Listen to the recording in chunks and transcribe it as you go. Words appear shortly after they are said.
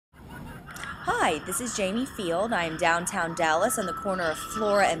Hi, this is Jamie Field. I am downtown Dallas on the corner of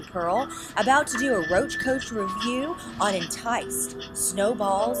Flora and Pearl, about to do a Roach Coach review on Enticed,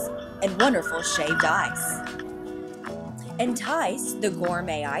 snowballs, and wonderful shaved ice. Entice, the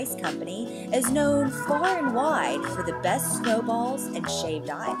gourmet ice company, is known far and wide for the best snowballs and shaved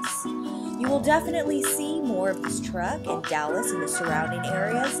ice. You will definitely see more of this truck in Dallas and the surrounding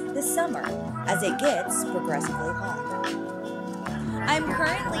areas this summer as it gets progressively hot. I'm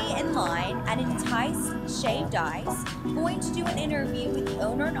currently in line at Entice Shaved Ice, going to do an interview with the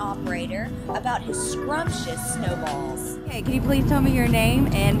owner and operator about his scrumptious snowballs. Okay, can you please tell me your name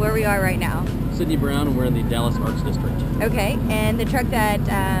and where we are right now? Sydney Brown, and we're in the Dallas Arts District. Okay, and the truck that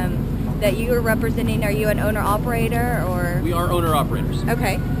that you are representing, are you an owner-operator or? We are owner-operators.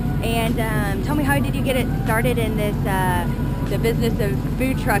 Okay, and tell me, how did you get it started in this the business of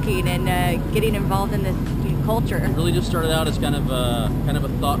food trucking and getting involved in this culture? It really just started out as kind of a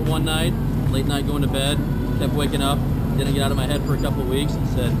thought one night, late night going to bed, kept waking up, didn't get out of my head for a couple of weeks, and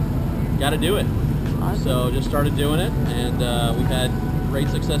said, got to do it. Awesome. So just started doing it, and we've had great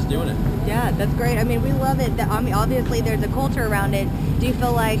success doing it. Yeah, that's great. I mean, we love it. I mean, obviously there's a culture around it. Do you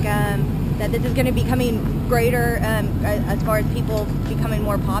feel like that this is going to be becoming greater as far as people becoming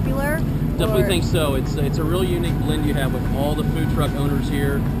more popular? Definitely think so. It's a real unique blend you have with all the food truck owners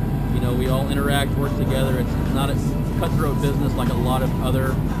here. You know, we all interact, work together. It's not a cutthroat business like a lot of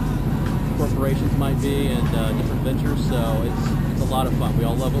other corporations might be, and different ventures. So it's a lot of fun. We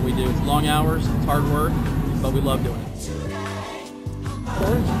all love what we do. It's long hours, it's hard work, but we love doing it.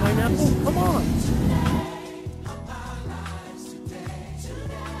 Orange pineapple? Come on!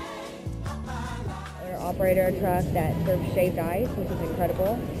 Operator truck that served shaved ice, which was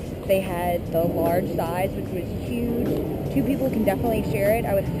incredible. They had the large size, which was huge. 2 people can definitely share it.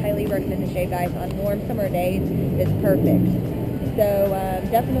 I would highly recommend the shaved ice on warm summer days. It's perfect. So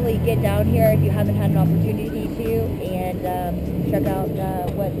definitely get down here if you haven't had an opportunity to, and check out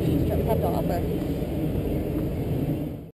what these trucks have to offer.